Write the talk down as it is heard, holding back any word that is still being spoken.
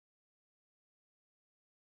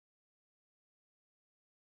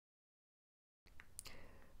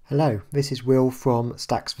Hello, this is Will from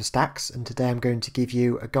Stacks for Stacks, and today I'm going to give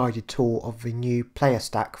you a guided tour of the new player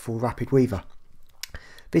stack for RapidWeaver.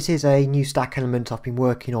 This is a new stack element I've been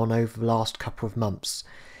working on over the last couple of months.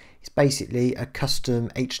 It's basically a custom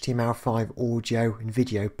HTML5 audio and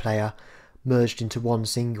video player merged into one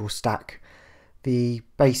single stack. The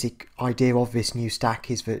basic idea of this new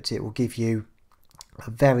stack is that it will give you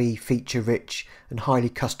a very feature-rich and highly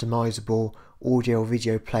customizable audio or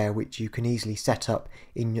video player which you can easily set up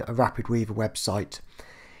in a RapidWeaver website.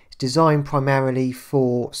 It's designed primarily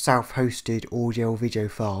for self-hosted audio or video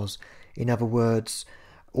files. In other words,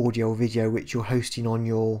 audio or video which you're hosting on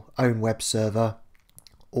your own web server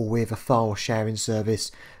or with a file sharing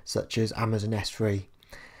service such as Amazon S3.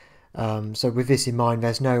 So with this in mind,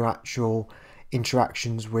 there's no actual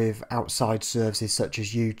interactions with outside services such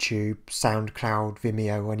as YouTube, SoundCloud,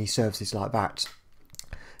 Vimeo or any services like that.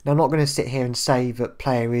 Now, I'm not going to sit here and say that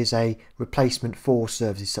Player is a replacement for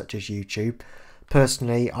services such as YouTube.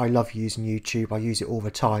 Personally, I love using YouTube. I use it all the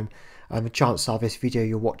time, and the chances are this video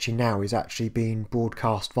you're watching now is actually being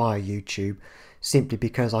broadcast via YouTube, simply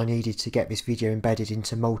because I needed to get this video embedded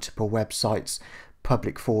into multiple websites,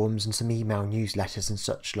 public forums and some email newsletters and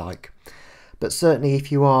such like. But certainly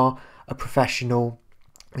if you are a professional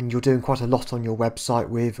and you're doing quite a lot on your website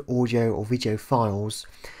with audio or video files,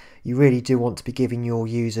 you really do want to be giving your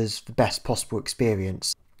users the best possible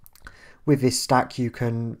experience. With this stack you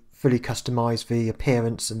can fully customize the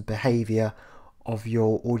appearance and behavior of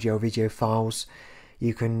your audio video files.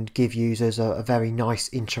 You can give users a very nice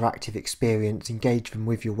interactive experience, engage them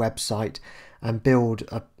with your website and build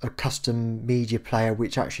a custom media player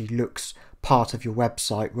which actually looks part of your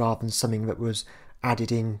website rather than something that was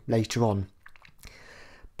added in later on.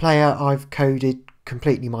 Player I've coded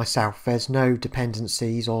completely myself. There's no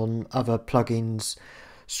dependencies on other plugins,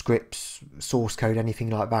 scripts, source code,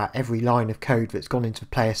 anything like that. Every line of code that's gone into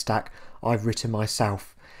the player stack I've written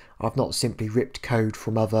myself. I've not simply ripped code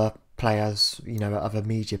from other players, other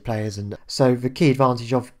media players. And so the key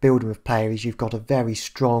advantage of building with Player is you've got a very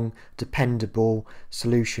strong, dependable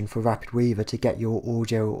solution for RapidWeaver to get your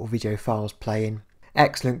audio or video files playing.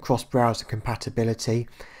 Excellent cross-browser compatibility.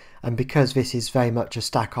 And because this is very much a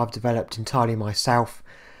stack I've developed entirely myself,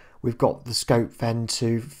 we've got the scope then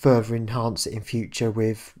to further enhance it in future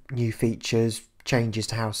with new features, changes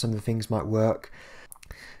to how some of the things might work.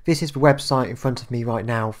 This is the website in front of me right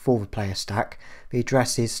now for the player stack. The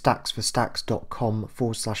address is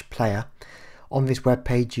stacksforstacks.com/player. On this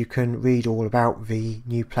webpage you can read all about the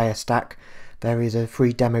new player stack. There is a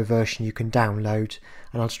free demo version you can download,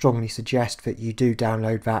 and I'd strongly suggest that you do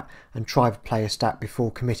download that and try the player stack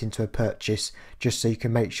before committing to a purchase, just so you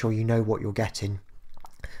can make sure you know what you're getting.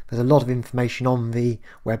 There's a lot of information on the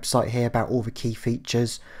website here about all the key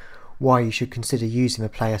features, why you should consider using the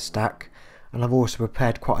player stack, and I've also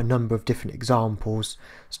prepared quite a number of different examples,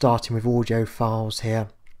 starting with audio files here,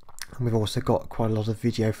 and we've also got quite a lot of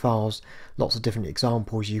video files, lots of different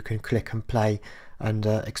examples you can click and play and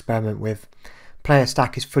experiment with. Player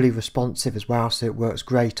stack is fully responsive as well, so it works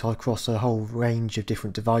great across a whole range of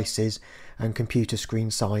different devices and computer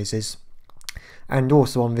screen sizes. And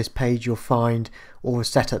also on this page you'll find all the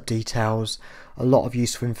setup details, a lot of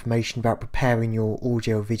useful information about preparing your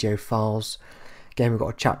audio video files. Again, we've got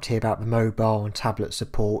a chapter here about the mobile and tablet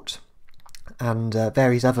support and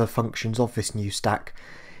various other functions of this new stack.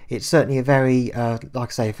 It's certainly a very, like I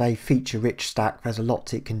say, very feature-rich stack. There's a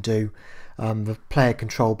lot it can do. The player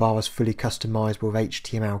control bar is fully customizable with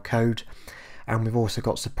HTML code, and we've also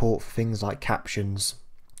got support for things like captions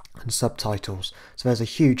and subtitles. So there's a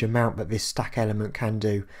huge amount that this stack element can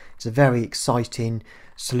do. It's a very exciting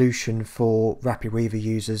solution for RapidWeaver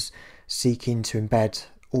users seeking to embed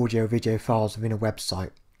audio video files within a website.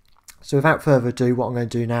 So without further ado, what I'm going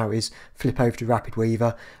to do now is flip over to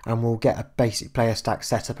RapidWeaver and we'll get a basic player stack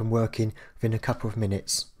set up and working within a couple of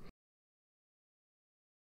minutes.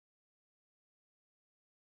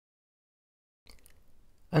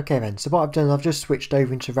 Okay then, so what I've done, I've just switched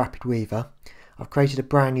over into RapidWeaver. I've created a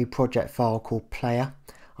brand new project file called Player.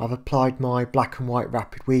 I've applied my black and white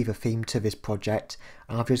RapidWeaver theme to this project,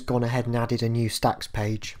 and I've just gone ahead and added a new stacks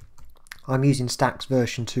page. I'm using stacks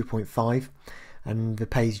version 2.5 and the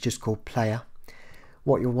page is just called Player.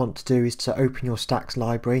 What you'll want to do is to open your stacks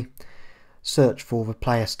library, search for the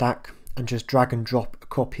player stack and just drag and drop a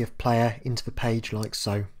copy of Player into the page like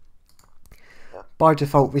so. By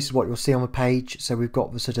default this is what you'll see on the page, so we've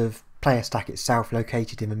got the sort of player stack itself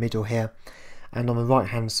located in the middle here, and on the right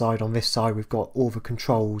hand side on this side we've got all the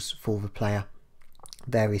controls for the player.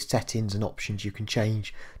 Various settings and options you can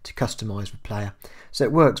change to customize the player. So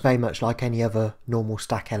it works very much like any other normal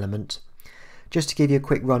stack element. Just to give you a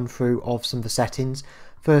quick run through of some of the settings,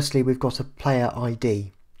 Firstly, we've got a player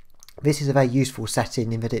ID. This is a very useful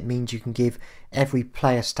setting in that it means you can give every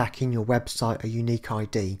player stack in your website a unique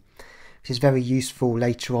ID. This is very useful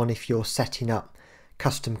later on if you're setting up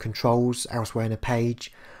custom controls elsewhere in a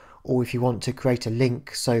page, or if you want to create a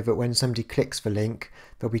link so that when somebody clicks the link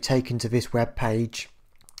they'll be taken to this web page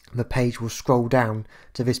and the page will scroll down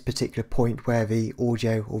to this particular point where the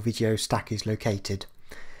audio or video stack is located.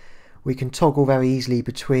 We can toggle very easily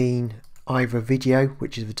between either a video,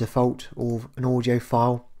 which is the default, or an audio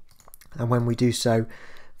file, and when we do so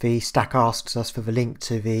the stack asks us for the link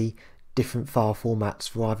to the different file formats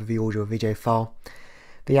for either the audio or video file.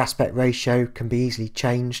 The aspect ratio can be easily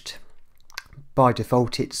changed. By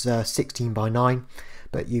default it's 16:9,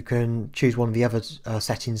 but you can choose one of the other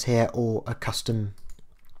settings here or a custom.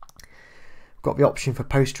 We've got the option for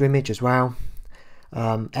poster image as well.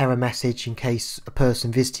 Error message in case a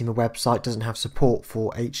person visiting the website doesn't have support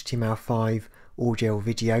for HTML5 audio or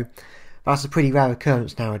video. That's a pretty rare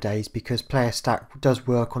occurrence nowadays because Player Stack does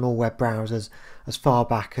work on all web browsers as far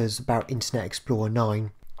back as about Internet Explorer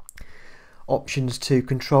 9. Options to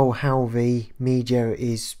control how the media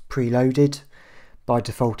is preloaded. By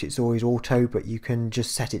default it's always auto, but you can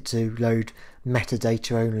just set it to load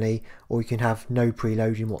metadata only, or you can have no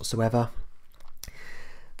preloading whatsoever.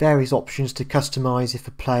 Various options to customize if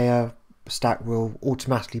a player stack will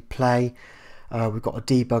automatically play. We've got a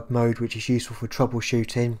debug mode which is useful for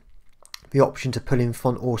troubleshooting. The option to pull in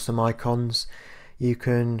font awesome icons. You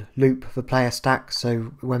can loop the player stack,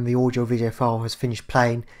 so when the audio video file has finished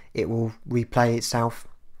playing it will replay itself.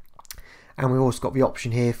 And we've also got the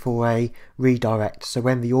option here for a redirect, so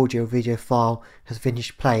when the audio video file has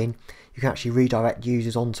finished playing you can actually redirect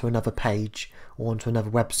users onto another page or onto another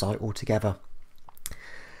website altogether.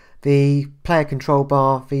 The player control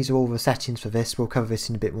bar, these are all the settings for this. We'll cover this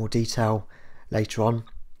in a bit more detail later on.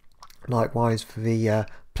 Likewise for the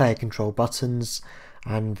player control buttons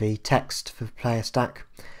and the text for the player stack.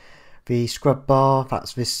 The scrub bar,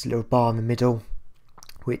 that's this little bar in the middle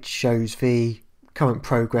which shows the current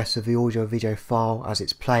progress of the audio video file as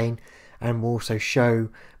it's playing, and will also show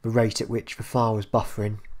the rate at which the file is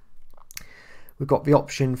buffering. We've got the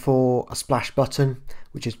option for a splash button,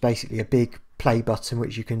 which is basically a big play button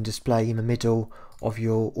which you can display in the middle of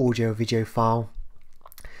your audio video file.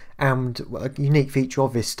 And a unique feature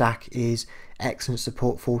of this stack is excellent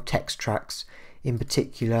support for text tracks, in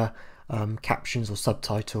particular captions or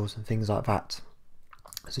subtitles and things like that.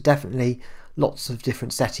 So definitely lots of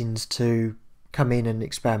different settings to come in and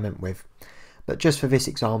experiment with. But just for this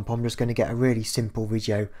example I'm just going to get a really simple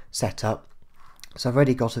video set up. So I've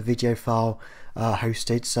already got a video file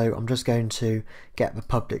hosted, so I'm just going to get the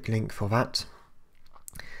public link for that.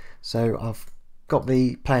 So I've got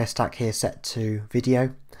the player stack here set to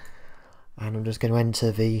video, and I'm just going to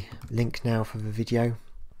enter the link now for the video.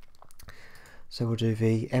 So we'll do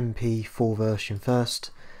the MP4 version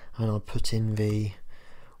first, and I'll put in the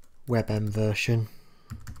WebM version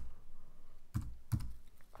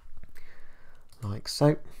like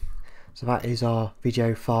so. So that is our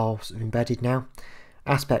video file embedded now.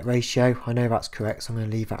 Aspect ratio, I know that's correct, so I'm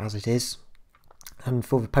going to leave that as it is. And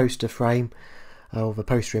for the poster frame or the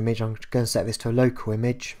poster image, I'm going to set this to a local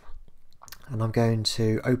image, and I'm going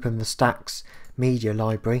to open the Stacks media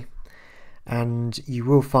library, and you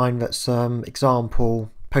will find that some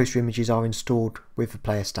example poster images are installed with the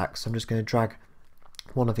player stack. So I'm just going to drag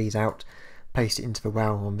one of these out, paste it into the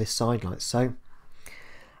well on this side like so.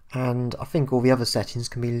 And I think all the other settings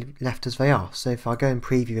can be left as they are. So if I go and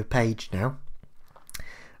preview the page now,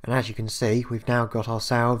 and as you can see we've now got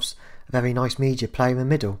ourselves a very nice media player in the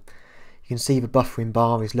middle. You can see the buffering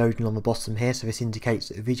bar is loading on the bottom here, so this indicates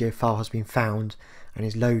that the video file has been found and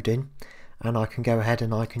is loading, and I can go ahead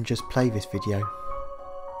and I can just play this video.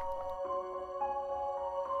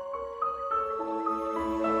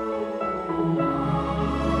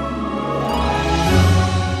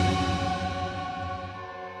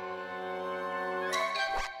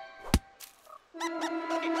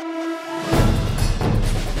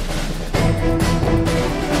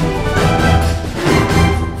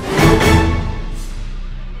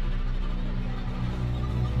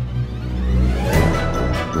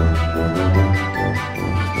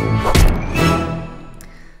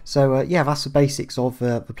 So yeah, that's the basics of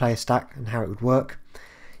the player stack and how it would work.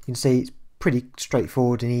 You can see it's pretty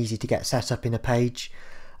straightforward and easy to get set up in a page.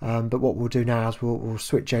 But what we'll do now is we'll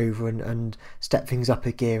switch over and step things up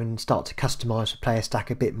a gear and start to customize the player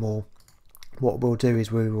stack a bit more. What we'll do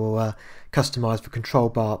is we will customize the control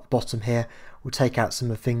bar at the bottom here. We'll take out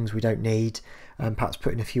some of the things we don't need, and perhaps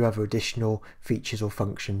put in a few other additional features or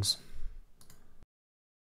functions.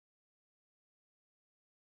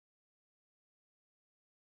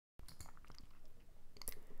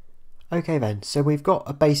 Okay then, so we've got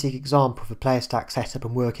a basic example of a player stack set up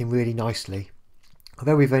and working really nicely.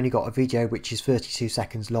 Although we've only got a video which is 32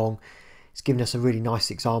 seconds long, it's given us a really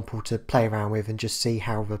nice example to play around with and just see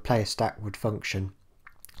how the player stack would function.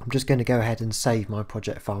 I'm just going to go ahead and save my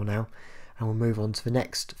project file now, and we'll move on to the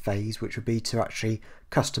next phase, which would be to actually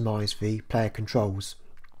customise the player controls.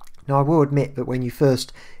 Now I will admit that when you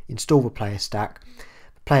first install the player stack,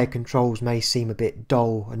 the player controls may seem a bit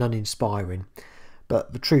dull and uninspiring.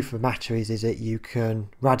 But the truth of the matter is that you can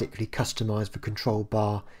radically customise the control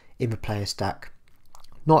bar in the player stack.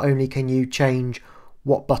 Not only can you change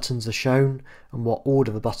what buttons are shown and what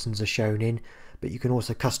order the buttons are shown in, but you can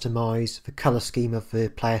also customise the colour scheme of the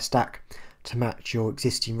player stack to match your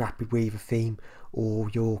existing RapidWeaver theme or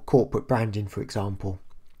your corporate branding, for example.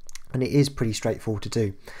 And it is pretty straightforward to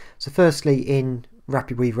do. So firstly, in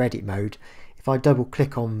RapidWeaver edit mode, if I double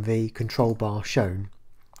click on the control bar shown,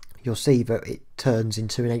 you'll see that it turns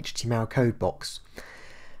into an HTML code box,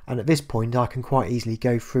 and at this point I can quite easily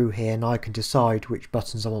go through here and I can decide which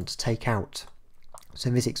buttons I want to take out. So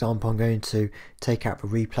in this example I'm going to take out the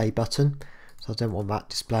replay button, so I don't want that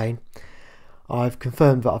displaying. I've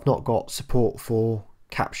confirmed that I've not got support for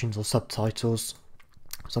captions or subtitles,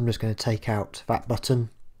 so I'm just going to take out that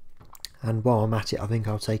button, and while I'm at it I think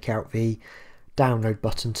I'll take out the download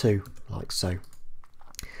button too, like so.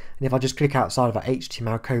 And if I just click outside of that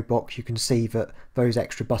HTML code box, you can see that those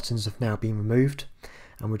extra buttons have now been removed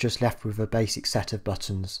and we're just left with a basic set of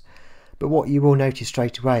buttons. But what you will notice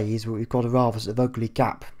straight away is that we've got a rather sort of ugly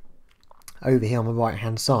gap over here on the right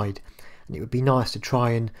hand side, and it would be nice to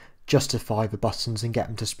try and justify the buttons and get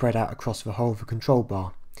them to spread out across the whole of the control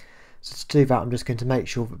bar. So to do that I'm just going to make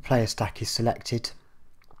sure that player stack is selected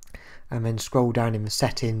and then scroll down in the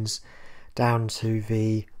settings down to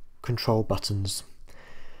the control buttons.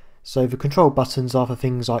 So the control buttons are for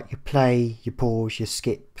things like your play, your pause, your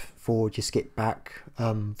skip forward, your skip back,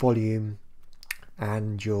 volume,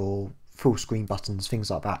 and your full screen buttons,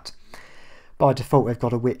 things like that. By default they've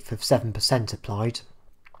got a width of 7% applied,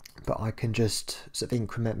 but I can just sort of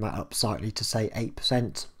increment that up slightly to say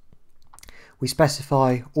 8%. We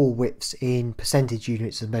specify all widths in percentage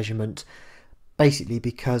units of measurement, basically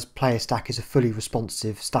because player stack is a fully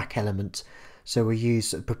responsive stack element, so we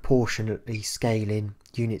use proportionately scaling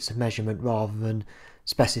units of measurement rather than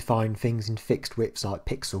specifying things in fixed widths like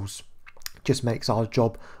pixels. It just makes our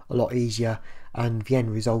job a lot easier, and the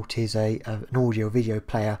end result is an audio video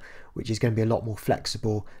player which is going to be a lot more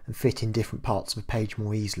flexible and fit in different parts of the page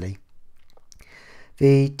more easily.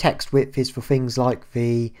 The text width is for things like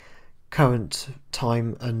the current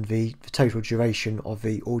time and the total duration of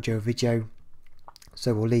the audio video,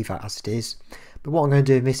 so we'll leave that as it is. But what I'm going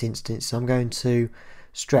to do in this instance is I'm going to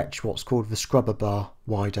stretch what's called the scrubber bar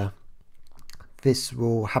wider. This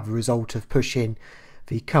will have the result of pushing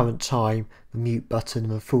the current time, the mute button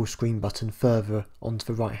and the full screen button further onto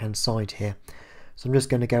the right hand side here. So I'm just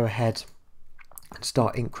going to go ahead and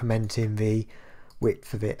start incrementing the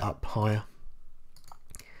width of it up higher,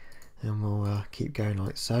 and we'll keep going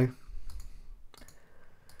like so.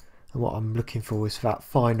 And what I'm looking for is for that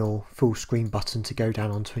final full screen button to go down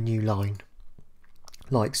onto a new line,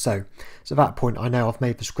 like so. So at that point I know I've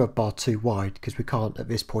made the scrub bar too wide because we can't at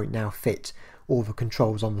this point now fit all the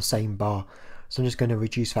controls on the same bar. So I'm just going to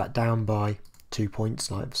reduce that down by 2 points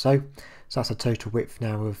like so. So that's a total width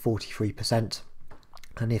now of 43%.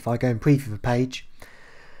 And if I go and preview the page,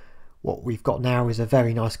 what we've got now is a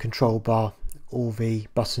very nice control bar. All the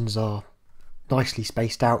buttons are nicely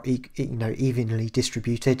spaced out, evenly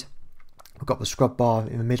distributed. We've got the scrub bar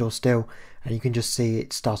in the middle still, and you can just see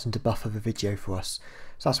it starting to buffer the video for us.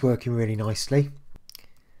 So that's working really nicely.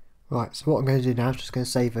 Right, so what I'm going to do now is just going to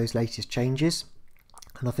save those latest changes,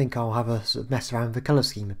 and I think I'll have a sort of mess around with the colour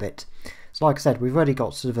scheme a bit. So like I said, we've already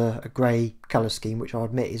got sort of a grey colour scheme, which I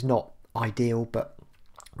admit is not ideal, but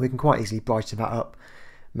we can quite easily brighten that up,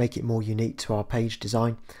 make it more unique to our page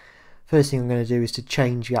design. First thing I'm going to do is to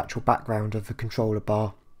change the actual background of the controller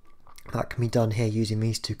bar. That can be done here using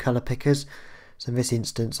these two colour pickers. So in this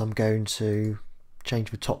instance I'm going to change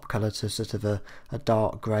the top colour to sort of a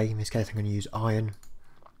dark grey. In this case I'm going to use iron,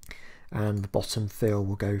 and the bottom fill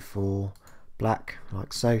will go for black,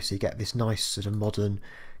 like so. So you get this nice sort of modern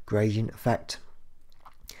gradient effect.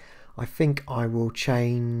 I think I will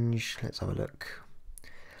change, let's have a look,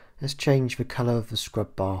 let's change the colour of the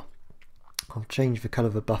scrub bar. I'll change the colour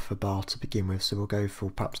of the buffer bar to begin with, so we'll go for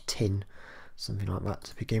perhaps tin, something like that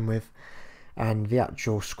to begin with. And the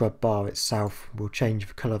actual scrub bar itself will change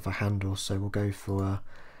the colour of the handle, so we'll go for a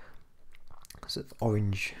sort of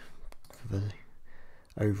orange for the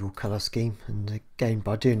overall colour scheme. And again,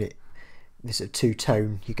 by doing it this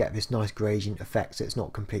two-tone, you get this nice gradient effect, so it's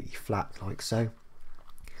not completely flat like so.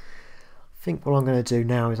 I think what I'm going to do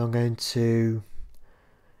now is I'm going to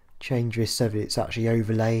change this so that it's actually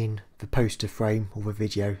overlaying the poster frame or the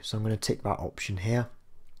video, so I'm going to tick that option here,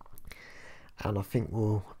 and I think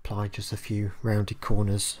we'll apply just a few rounded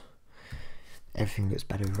corners. Everything looks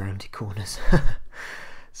better with rounded corners.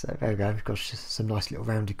 So there we go, we've got just some nice little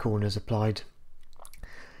rounded corners applied.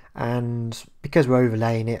 And because we're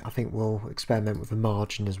overlaying it, I think we'll experiment with the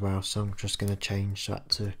margin as well, so I'm just going to change that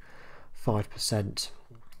to 5%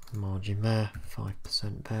 margin there,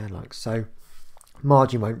 5% there, like so.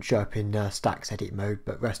 Margin won't show up in Stacks edit mode,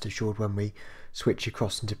 but rest assured when we switch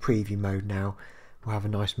across into preview mode now, we'll have a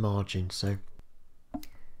nice margin. So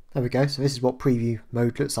there we go, so this is what preview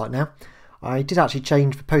mode looks like now. I did actually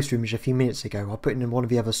change the poster image a few minutes ago. I put in one of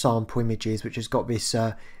the other sample images which has got this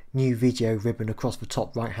new video ribbon across the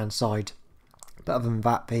top right hand side, but other than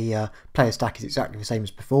that the player stack is exactly the same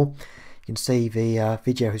as before. You can see the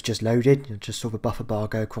video has just loaded, you just saw the buffer bar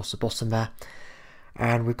go across the bottom there,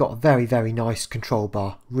 and we've got a very nice control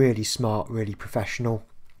bar, really smart, really professional.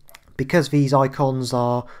 Because these icons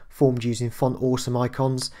are formed using Font Awesome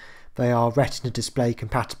icons, they are Retina display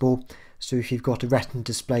compatible, so if you've got a Retina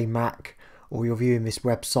display Mac, or you're viewing this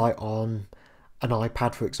website on an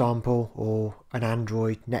iPad for example, or an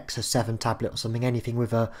Android Nexus 7 tablet or something, anything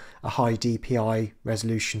with a high DPI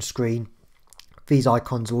resolution screen, these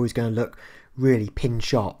icons are always going to look really pin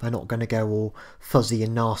sharp. They're not going to go all fuzzy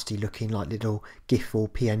and nasty looking like little GIF or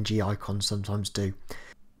PNG icons sometimes do.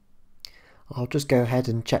 I'll just go ahead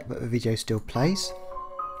and check that the video still plays.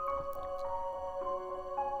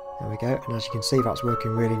 There we go, and as you can see that's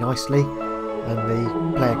working really nicely, and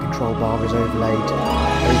the player control bar is overlaid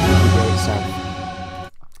over the video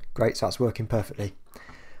itself. Great, so that's working perfectly.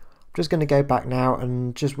 I'm just going to go back now,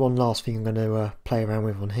 and just one last thing I'm going to play around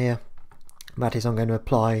with on here. That is, I'm going to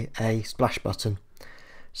apply a splash button.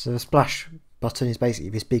 So the splash button is basically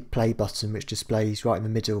this big play button which displays right in the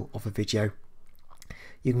middle of a video.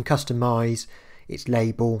 You can customize its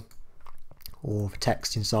label or the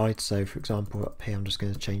text inside. So for example up here I'm just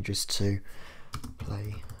going to change this to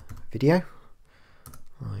play video,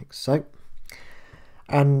 like so.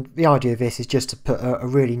 And the idea of this is just to put a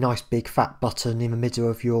really nice big fat button in the middle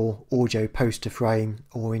of your audio poster frame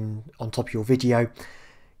or on top of your video.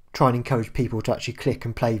 Try and encourage people to actually click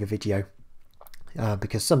and play the video,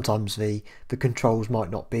 because sometimes the controls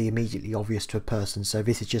might not be immediately obvious to a person, so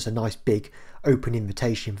this is just a nice big open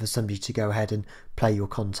invitation for somebody to go ahead and play your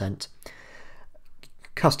content.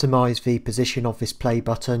 Customize the position of this play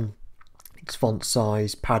button, its font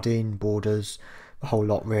size, padding, borders, the whole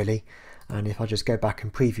lot really. And if I just go back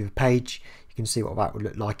and preview the page, you can see what that would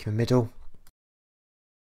look like in the middle.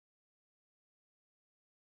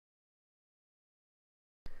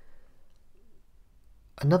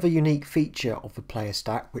 Another unique feature of the player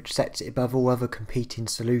stack, which sets it above all other competing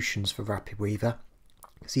solutions for RapidWeaver,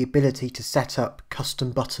 is the ability to set up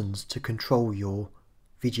custom buttons to control your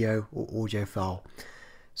video or audio file.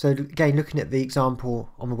 So again, looking at the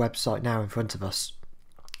example on the website now in front of us,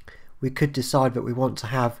 we could decide that we want to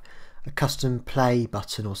have a custom play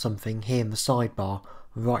button or something here in the sidebar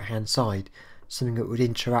on the right hand side, something that would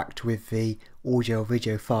interact with the audio or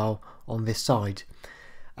video file on this side.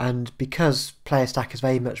 And because Player Stack has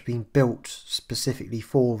very much been built specifically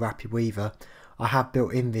for RapidWeaver, I have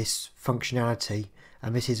built in this functionality,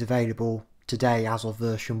 and this is available today as of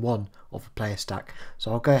version 1 of the Player Stack.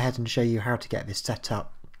 So I'll go ahead and show you how to get this set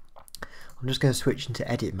up. I'm just going to switch into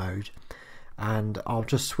edit mode, and I'll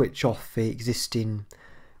just switch off the existing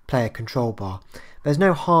player control bar. There's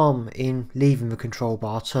no harm in leaving the control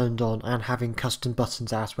bar turned on and having custom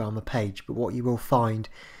buttons elsewhere on the page, but what you will find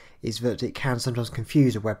is that it can sometimes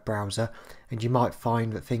confuse a web browser, and you might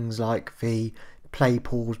find that things like the play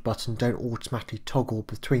pause button don't automatically toggle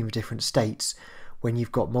between the different states when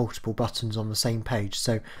you've got multiple buttons on the same page.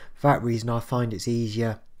 So for that reason I find it's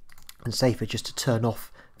easier and safer just to turn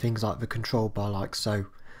off things like the control bar like so.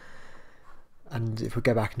 And if we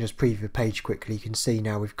go back and just preview the page quickly, you can see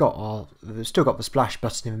now we've still got the splash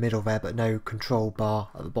button in the middle there, but no control bar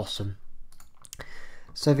at the bottom.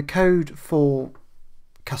 So the code for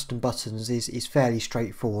custom buttons is fairly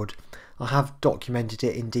straightforward. I have documented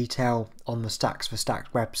it in detail on the Stacks for Stacks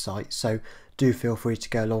website, so do feel free to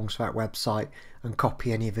go along to that website and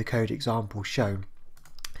copy any of the code examples shown.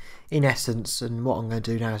 In essence, and what I'm going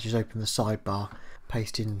to do now is just open the sidebar,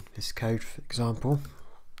 paste in this code for example,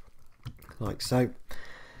 like so,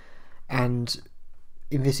 and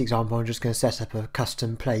in this example I'm just going to set up a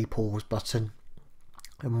custom play pause button,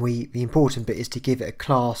 and the important bit is to give it a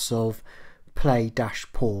class of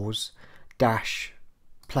play-pause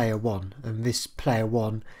player 1, and this player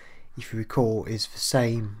 1, if you recall, is the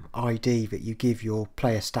same ID that you give your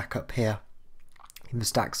player stack up here in the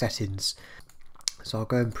stack settings. So I'll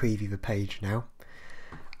go and preview the page now,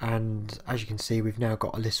 and as you can see we've now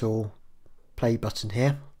got a little play button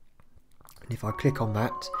here, and if I click on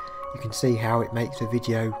that you can see how it makes the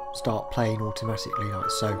video start playing automatically like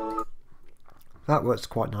so. That works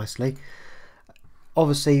quite nicely.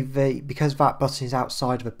 Obviously because that button is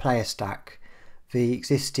outside of a player stack, the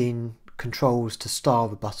existing controls to style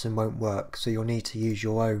the button won't work, so you'll need to use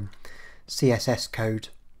your own CSS code.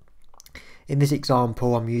 In this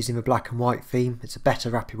example I'm using the black and white theme. It's a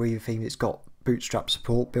better RapidWeaver theme. It's got Bootstrap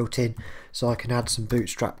support built in, so I can add some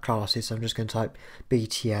Bootstrap classes. So I'm just going to type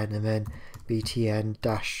btn and then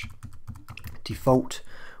btn-default,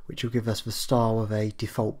 which will give us the style of a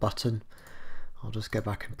default button. I'll just go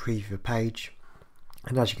back and preview the page,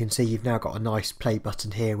 and as you can see you've now got a nice play button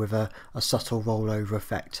here with a subtle rollover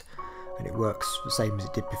effect, and it works the same as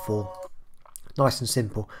it did before. Nice and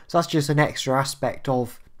simple. So that's just an extra aspect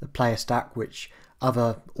of the player stack which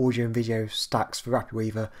other audio and video stacks for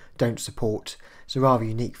RapidWeaver don't support. It's a rather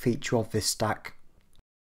unique feature of this stack.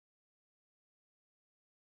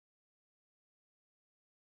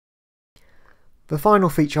 The final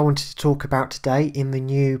feature I wanted to talk about today in the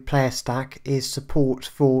new player stack is support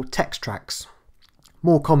for text tracks.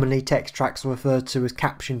 More commonly, text tracks are referred to as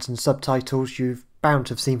captions and subtitles. You've bound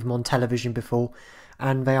to have seen them on television before,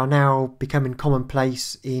 and they are now becoming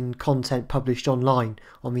commonplace in content published online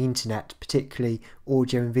on the internet, particularly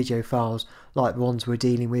audio and video files like the ones we're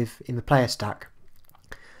dealing with in the player stack.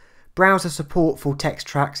 Browser support for text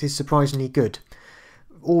tracks is surprisingly good.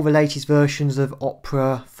 All the latest versions of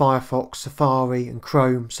Opera, Firefox, Safari and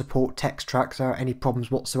Chrome support text tracks without any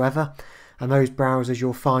problems whatsoever, and those browsers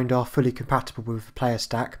you'll find are fully compatible with the player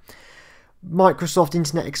stack. Microsoft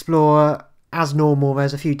Internet Explorer, as normal,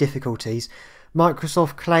 there's a few difficulties.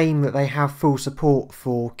 Microsoft claim that they have full support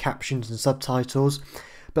for captions and subtitles,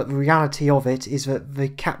 but the reality of it is that the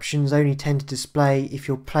captions only tend to display if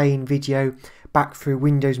you're playing video back through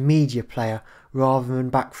Windows Media Player rather than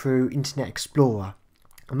back through Internet Explorer,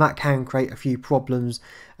 and that can create a few problems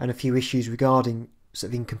and a few issues regarding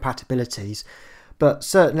sort of incompatibilities. But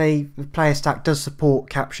certainly the player stack does support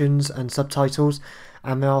captions and subtitles,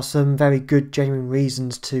 and there are some very good genuine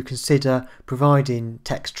reasons to consider providing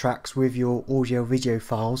text tracks with your audio video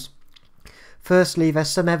files. Firstly, there's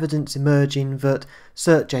some evidence emerging that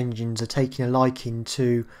search engines are taking a liking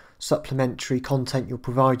to supplementary content you're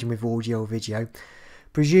providing with audio or video.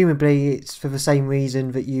 Presumably it's for the same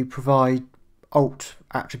reason that you provide alt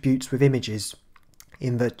attributes with images,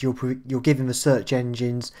 in that you're giving the search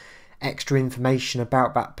engines extra information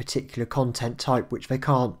about that particular content type which they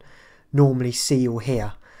can't normally see or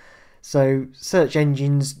hear. So search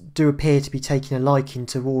engines do appear to be taking a liking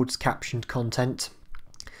towards captioned content.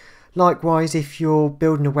 Likewise, if you're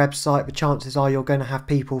building a website, the chances are you're going to have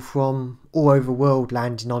people from all over the world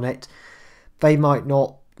landing on it. They might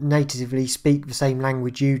not natively speak the same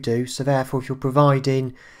language you do, so therefore if you're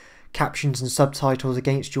providing captions and subtitles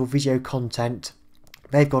against your video content,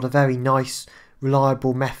 they've got a very nice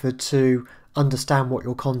reliable method to understand what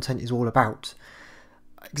your content is all about.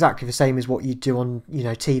 Exactly the same as what you do on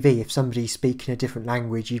TV. If somebody's speaking a different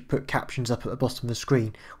language, you'd put captions up at the bottom of the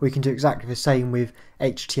screen. We can do exactly the same with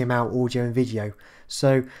HTML audio and video.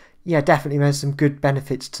 So yeah, definitely there's some good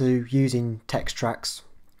benefits to using text tracks.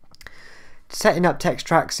 Setting up text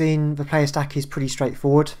tracks in the player stack is pretty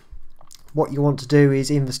straightforward. What you want to do is,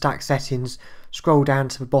 in the stack settings, scroll down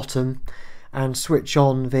to the bottom and switch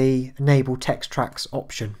on the enable text tracks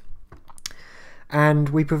option. And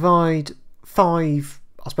we provide 5,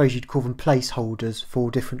 I suppose you'd call them placeholders,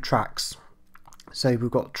 for different tracks. So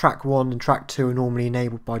we've got track 1 and track 2 are normally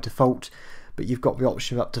enabled by default, but you've got the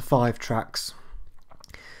option of up to 5 tracks.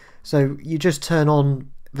 So you just turn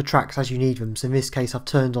on the tracks as you need them. So in this case I've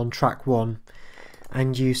turned on track 1,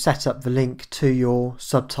 and you set up the link to your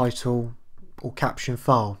subtitle or caption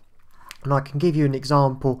file. And I can give you an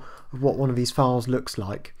example of what one of these files looks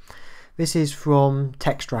like. This is from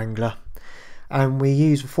Text Wrangler, and we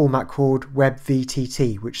use the format called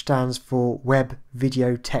WebVTT, which stands for Web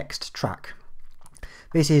Video Text Track.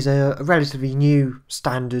 This is a relatively new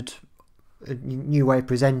standard, a new way of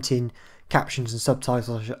presenting captions and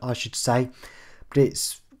subtitles, I should say, but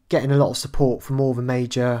it's getting a lot of support from all the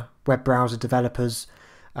major web browser developers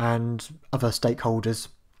and other stakeholders.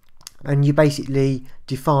 And you basically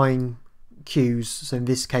define cues, so in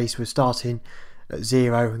this case we're starting at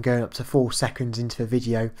 0 and going up to 4 seconds into the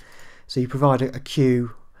video. So you provide a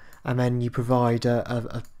cue, and then you provide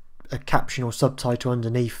a caption or subtitle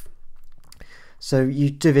underneath. So you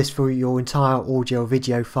do this for your entire audio or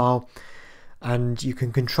video file, and you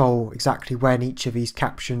can control exactly when each of these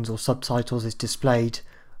captions or subtitles is displayed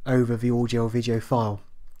over the audio or video file.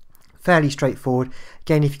 Fairly straightforward.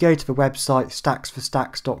 Again, if you go to the website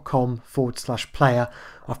stacksforstacks.com/player,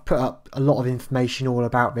 I've put up a lot of information all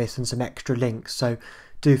about this and some extra links, so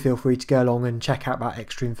do feel free to go along and check out that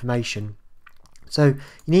extra information. So you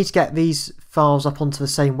need to get these files up onto the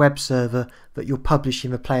same web server that you're publishing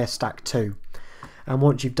the player stack to, and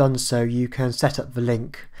once you've done so, you can set up the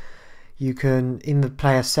link. You can, in the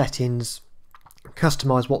player settings,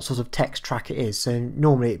 customize what sort of text track it is. So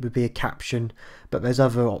normally it would be a caption, but there's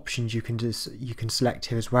other options you can select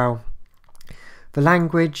here as well. The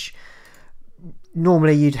language,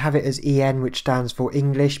 normally you'd have it as EN, which stands for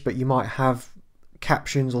English, but you might have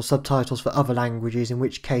captions or subtitles for other languages, in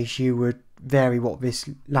which case you would vary what this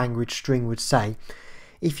language string would say.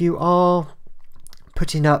 If you are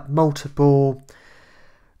putting up multiple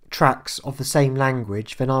tracks of the same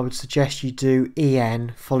language, then I would suggest you do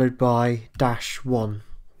EN followed by -1,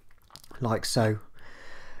 like so.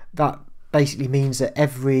 That basically means that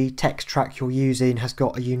every text track you're using has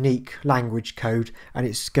got a unique language code, and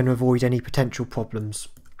it's going to avoid any potential problems.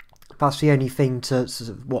 That's the only thing to sort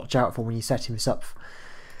of watch out for when you're setting this up.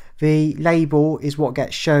 The label is what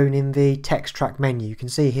gets shown in the text track menu. You can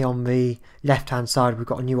see here on the left hand side we've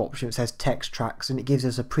got a new option that says text tracks, and it gives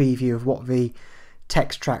us a preview of what the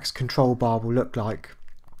text tracks control bar will look like.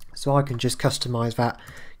 So I can just customize that,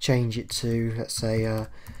 change it to, let's say,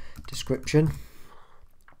 description,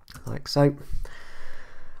 like so,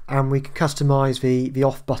 and we can customize the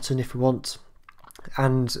off button if we want,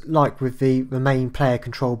 and like with the main player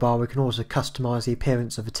control bar, we can also customize the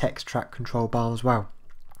appearance of the text track control bar as well.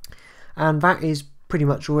 And that is pretty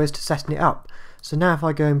much all there is to setting it up. So now if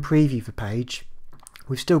I go and preview the page,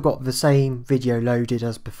 we've still got the same video loaded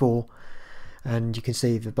as before, and you can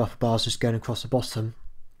see the buffer bars just going across the bottom.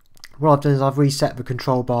 What I've done is I've reset the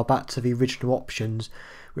control bar back to the original options,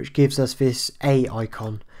 which gives us this A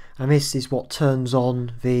icon, and this is what turns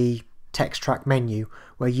on the text track menu,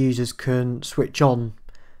 where users can switch on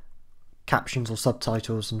captions or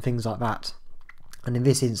subtitles and things like that. And in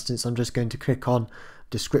this instance I'm just going to click on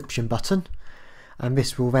description button, and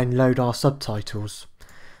this will then load our subtitles.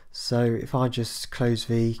 So if I just close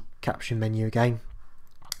the caption menu again,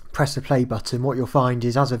 press the play button, what you'll find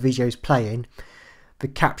is as a video is playing, the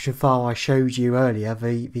caption file I showed you earlier,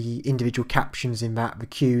 the individual captions in that, the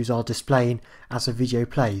cues are displaying as the video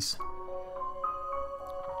plays.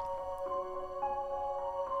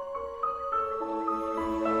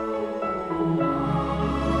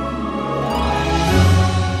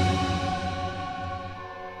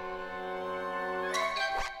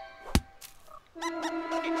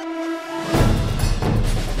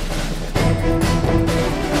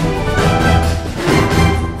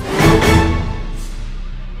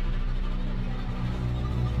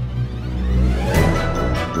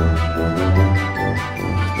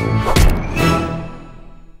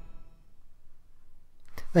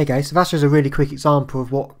 There you go, so that's just a really quick example of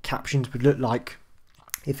what captions would look like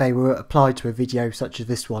if they were applied to a video such as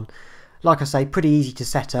this one. Like I say, pretty easy to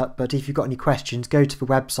set up, but if you've got any questions, go to the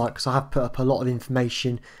website, because I have put up a lot of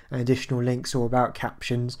information and additional links all about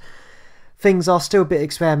captions. Things are still a bit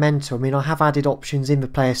experimental. I mean, I have added options in the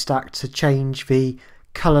player stack to change the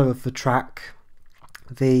colour of the track,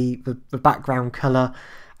 the background colour,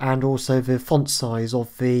 and also the font size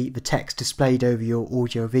of the text displayed over your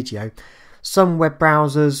audio video. Some web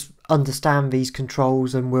browsers understand these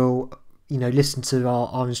controls and will, listen to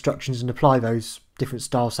our instructions and apply those different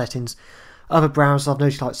style settings. Other browsers I've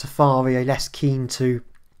noticed, like Safari, are less keen to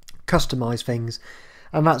customize things,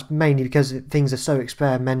 and that's mainly because things are so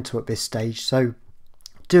experimental at this stage. So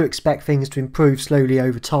do expect things to improve slowly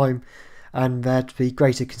over time, and there to be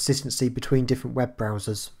greater consistency between different web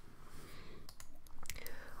browsers.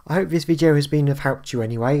 I hope this video has been of help to you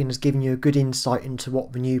anyway, and has given you a good insight into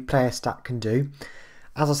what the new player stack can do.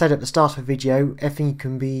 As I said at the start of the video, everything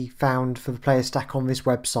can be found for the player stack on this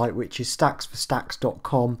website, which is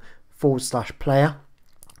stacksforstacks.com/player.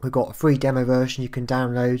 We've got a free demo version you can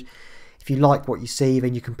download. If you like what you see,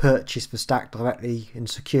 then you can purchase the stack directly and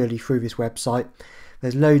securely through this website.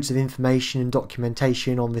 There's loads of information and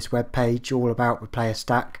documentation on this web page all about the player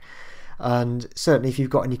stack. And certainly if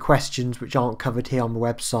you've got any questions which aren't covered here on the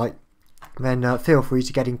website, then feel free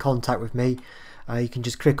to get in contact with me. You can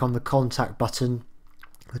just click on the contact button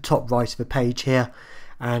at the top right of the page here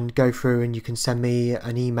and go through, and you can send me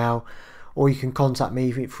an email, or you can contact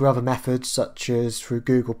me through other methods such as through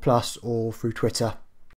Google Plus or through Twitter.